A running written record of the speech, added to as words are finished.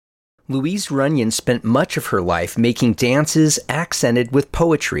Louise Runyon spent much of her life making dances accented with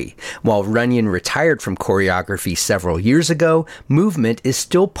poetry. While Runyon retired from choreography several years ago, movement is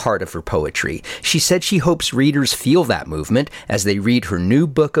still part of her poetry. She said she hopes readers feel that movement as they read her new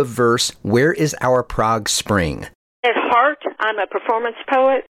book of verse, Where is Our Prague Spring? At heart, I'm a performance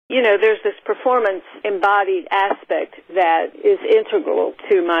poet. You know, there's this performance embodied aspect that is integral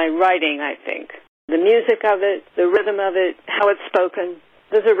to my writing, I think. The music of it, the rhythm of it, how it's spoken.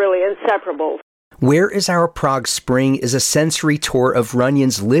 Those are really inseparable. Where is Our Prague Spring is a sensory tour of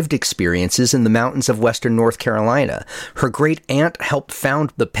Runyon's lived experiences in the mountains of western North Carolina. Her great-aunt helped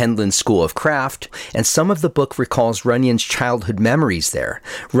found the Penland School of Craft, and some of the book recalls Runyon's childhood memories there.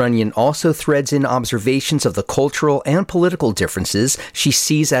 Runyon also threads in observations of the cultural and political differences she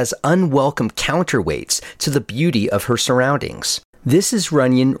sees as unwelcome counterweights to the beauty of her surroundings. This is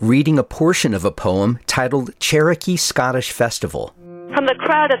Runyon reading a portion of a poem titled Cherokee Scottish Festival. From the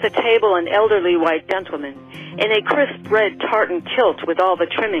crowd at the table, an elderly white gentleman, in a crisp red tartan kilt with all the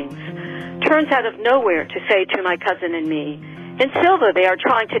trimmings, turns out of nowhere to say to my cousin and me, "In Silva they are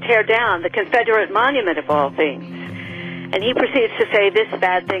trying to tear down the Confederate monument of all things." And he proceeds to say this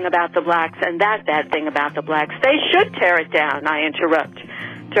bad thing about the blacks and that bad thing about the blacks. "They should tear it down," I interrupt,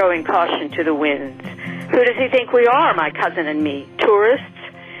 throwing caution to the winds. "Who does he think we are, my cousin and me? Tourists?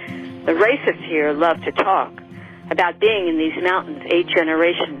 The racists here love to talk about being in these mountains 8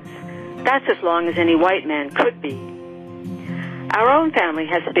 generations. That's as long as any white man could be. Our own family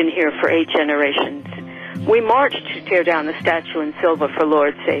has been here for 8 generations. We marched to tear down the statue in Silva for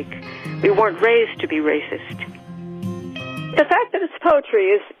Lord's sake. We weren't raised to be racist." The fact that it's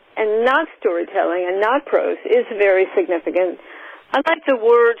poetry is, and not storytelling and not prose, is very significant. I like the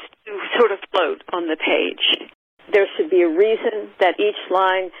words to sort of float on the page. There should be a reason that each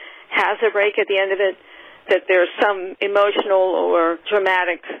line has a break at the end of it, that there's some emotional or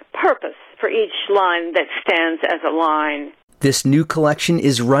dramatic purpose for each line that stands as a line. This new collection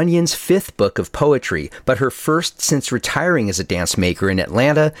is Runyon's 5th book of poetry, but her first since retiring as a dance maker in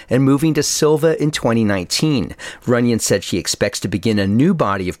Atlanta and moving to Silva in 2019. Runyon said she expects to begin a new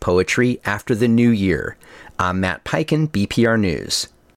body of poetry after the new year. I'm Matt Peiken, BPR News.